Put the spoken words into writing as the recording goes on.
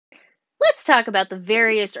let's talk about the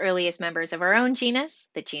various earliest members of our own genus,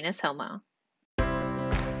 the genus Homo.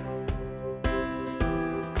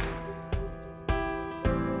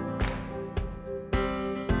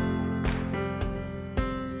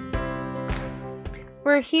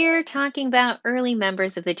 We're here talking about early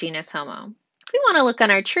members of the genus Homo. If we want to look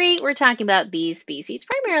on our tree, we're talking about these species,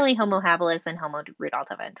 primarily Homo habilis and Homo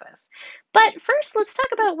rudolphensis. But first, let's talk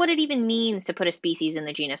about what it even means to put a species in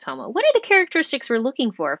the genus Homo. What are the characteristics we're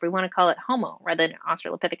looking for if we want to call it Homo rather than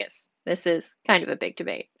Australopithecus? This is kind of a big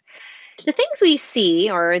debate. The things we see,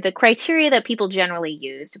 or the criteria that people generally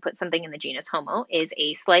use to put something in the genus Homo, is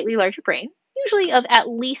a slightly larger brain, usually of at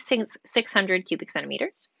least 600 cubic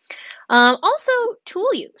centimeters. Also,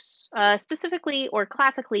 tool use. Specifically or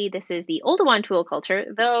classically, this is the Oldowan tool culture,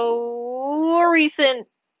 though recent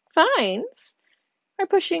finds are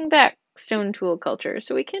pushing back stone tool culture,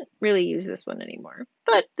 so we can't really use this one anymore.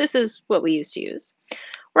 But this is what we used to use.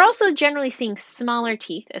 We're also generally seeing smaller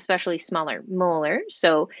teeth, especially smaller molars.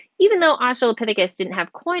 So even though Australopithecus didn't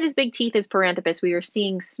have quite as big teeth as Paranthropus, we are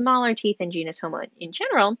seeing smaller teeth in genus Homo in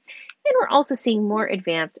general, and we're also seeing more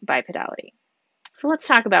advanced bipedality. So let's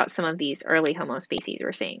talk about some of these early Homo species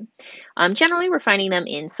we're seeing. Generally, we're finding them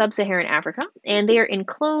in sub-Saharan Africa, and they are in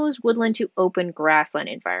closed woodland to open grassland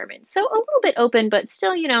environments. So a little bit open, but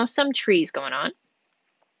still, some trees going on.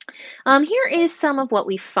 Here is some of what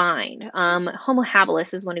we find. Homo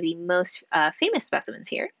habilis is one of the most famous specimens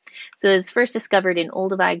here. So it was first discovered in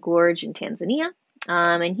Olduvai Gorge in Tanzania.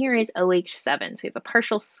 And here is OH7. So we have a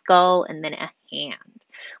partial skull and then a hand.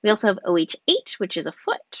 We also have OH8, which is a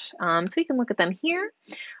foot. So we can look at them here.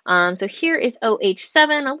 So here is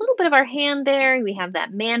OH7, a little bit of our hand there. We have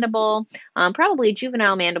that mandible, probably a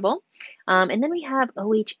juvenile mandible. And then we have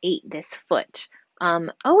OH8, this foot.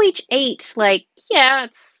 OH8, yeah,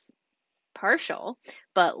 it's partial,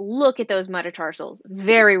 but look at those metatarsals.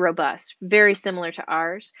 Very robust, very similar to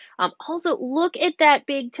ours. Also, look at that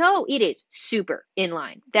big toe. It is super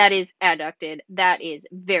inline. That is adducted. That is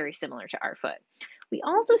very similar to our foot. We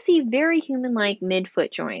also see very human-like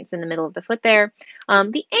midfoot joints in the middle of the foot there.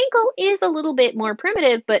 The ankle is a little bit more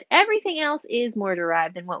primitive, but everything else is more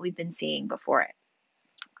derived than what we've been seeing before it.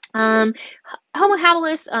 Homo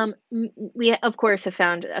habilis, we of course have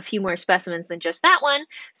found a few more specimens than just that one,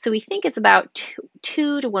 so we think it's about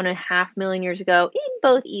 2 to 1.5 million years ago in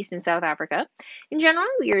both East and South Africa. In general,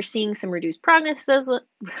 we are seeing some reduced prognathism,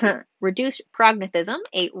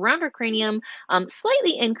 a rounder cranium,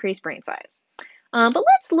 slightly increased brain size. But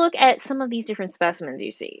let's look at some of these different specimens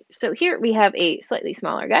you see. So here we have a slightly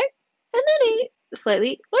smaller guy, and then a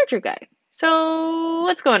slightly larger guy. So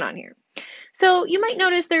what's going on here? So you might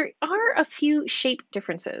notice there are a few shape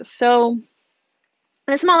differences. So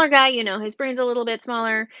the smaller guy, his brain's a little bit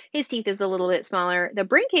smaller, his teeth is a little bit smaller. The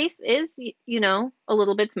brain case is, a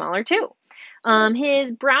little bit smaller too.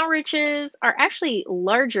 His brow ridges are actually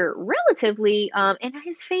larger relatively, and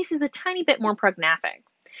his face is a tiny bit more prognathic.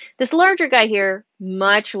 This larger guy here,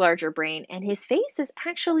 much larger brain, and his face is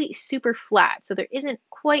actually super flat, so there isn't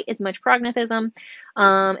quite as much prognathism.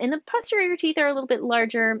 And the posterior teeth are a little bit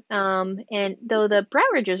larger, and though the brow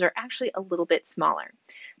ridges are actually a little bit smaller.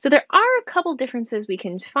 So there are a couple differences we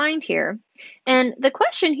can find here. And the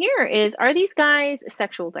question here is, are these guys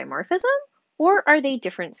sexual dimorphism, or are they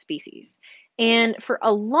different species? And for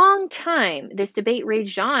a long time, this debate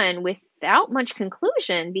raged on without much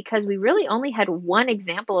conclusion because we really only had one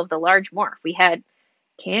example of the large morph. We had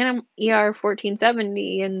Canam ER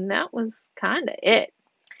 1470, and that was kind of it.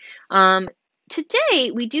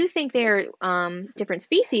 Today, we do think they're different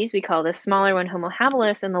species. We call the smaller one Homo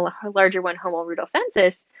habilis and the larger one Homo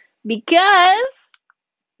rudolphensis because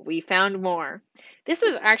we found more. This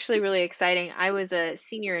was actually really exciting. I was a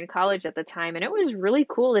senior in college at the time, and it was really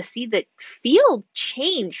cool to see the field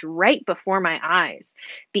change right before my eyes.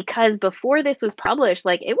 Because before this was published,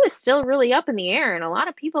 it was still really up in the air, and a lot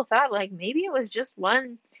of people thought maybe it was just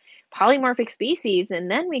one polymorphic species.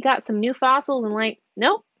 And then we got some new fossils and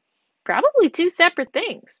nope, probably two separate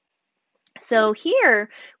things. So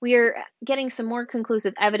here we are getting some more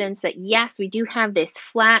conclusive evidence that yes, we do have this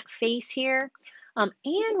flat face here. And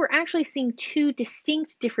we're actually seeing two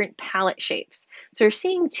distinct different palate shapes. So we're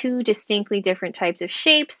seeing two distinctly different types of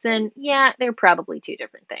shapes, then yeah, they're probably two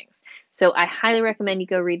different things. So I highly recommend you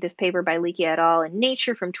go read this paper by Leakey et al. In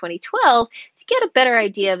Nature from 2012 to get a better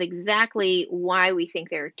idea of exactly why we think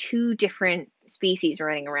there are two different species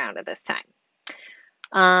running around at this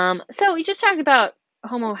time. So we just talked about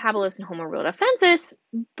Homo habilis and Homo rhodophensis,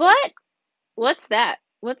 but what's that?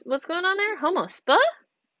 What's going on there? Homo spa?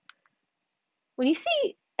 When you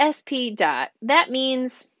see SP dot, that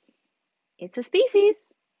means it's a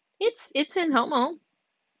species. It's in Homo.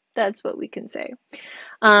 That's what we can say.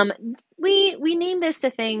 Um, we name this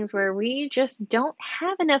to things where we just don't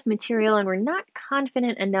have enough material and we're not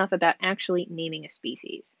confident enough about actually naming a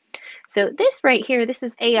species. So this right here, this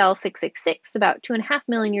is AL666, about 2.5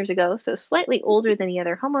 million years ago, so slightly older than the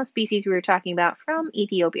other Homo species we were talking about from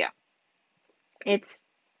Ethiopia.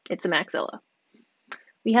 It's a maxilla.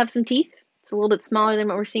 We have some teeth. It's a little bit smaller than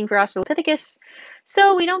what we're seeing for Australopithecus.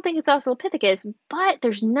 So we don't think it's Australopithecus, but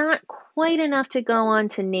there's not quite enough to go on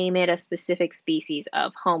to name it a specific species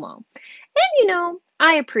of Homo. And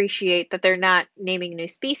I appreciate that they're not naming a new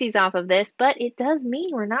species off of this, but it does mean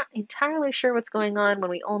we're not entirely sure what's going on when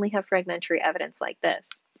we only have fragmentary evidence like this.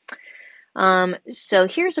 So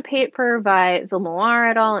here's a paper by Villemoir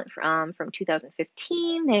et al. From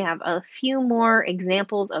 2015. They have a few more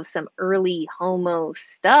examples of some early Homo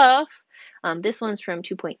stuff. This one's from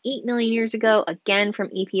 2.8 million years ago, again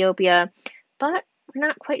from Ethiopia, but we're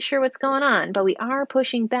not quite sure what's going on. But we are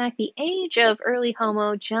pushing back the age of early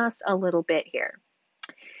Homo just a little bit here.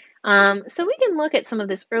 So we can look at some of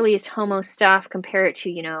this earliest Homo stuff, compare it to,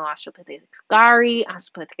 Australopithecus gari,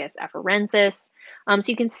 Australopithecus afarensis.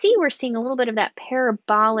 So you can see we're seeing a little bit of that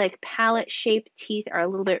parabolic palate-shaped teeth are a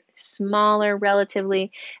little bit smaller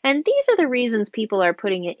relatively. And these are the reasons people are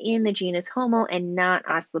putting it in the genus Homo and not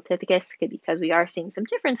Australopithecus, because we are seeing some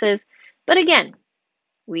differences. But again,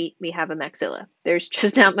 we have a maxilla. There's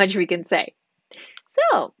just not much we can say.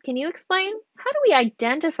 So, can you explain how do we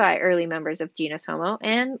identify early members of genus Homo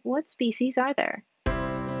and what species are there?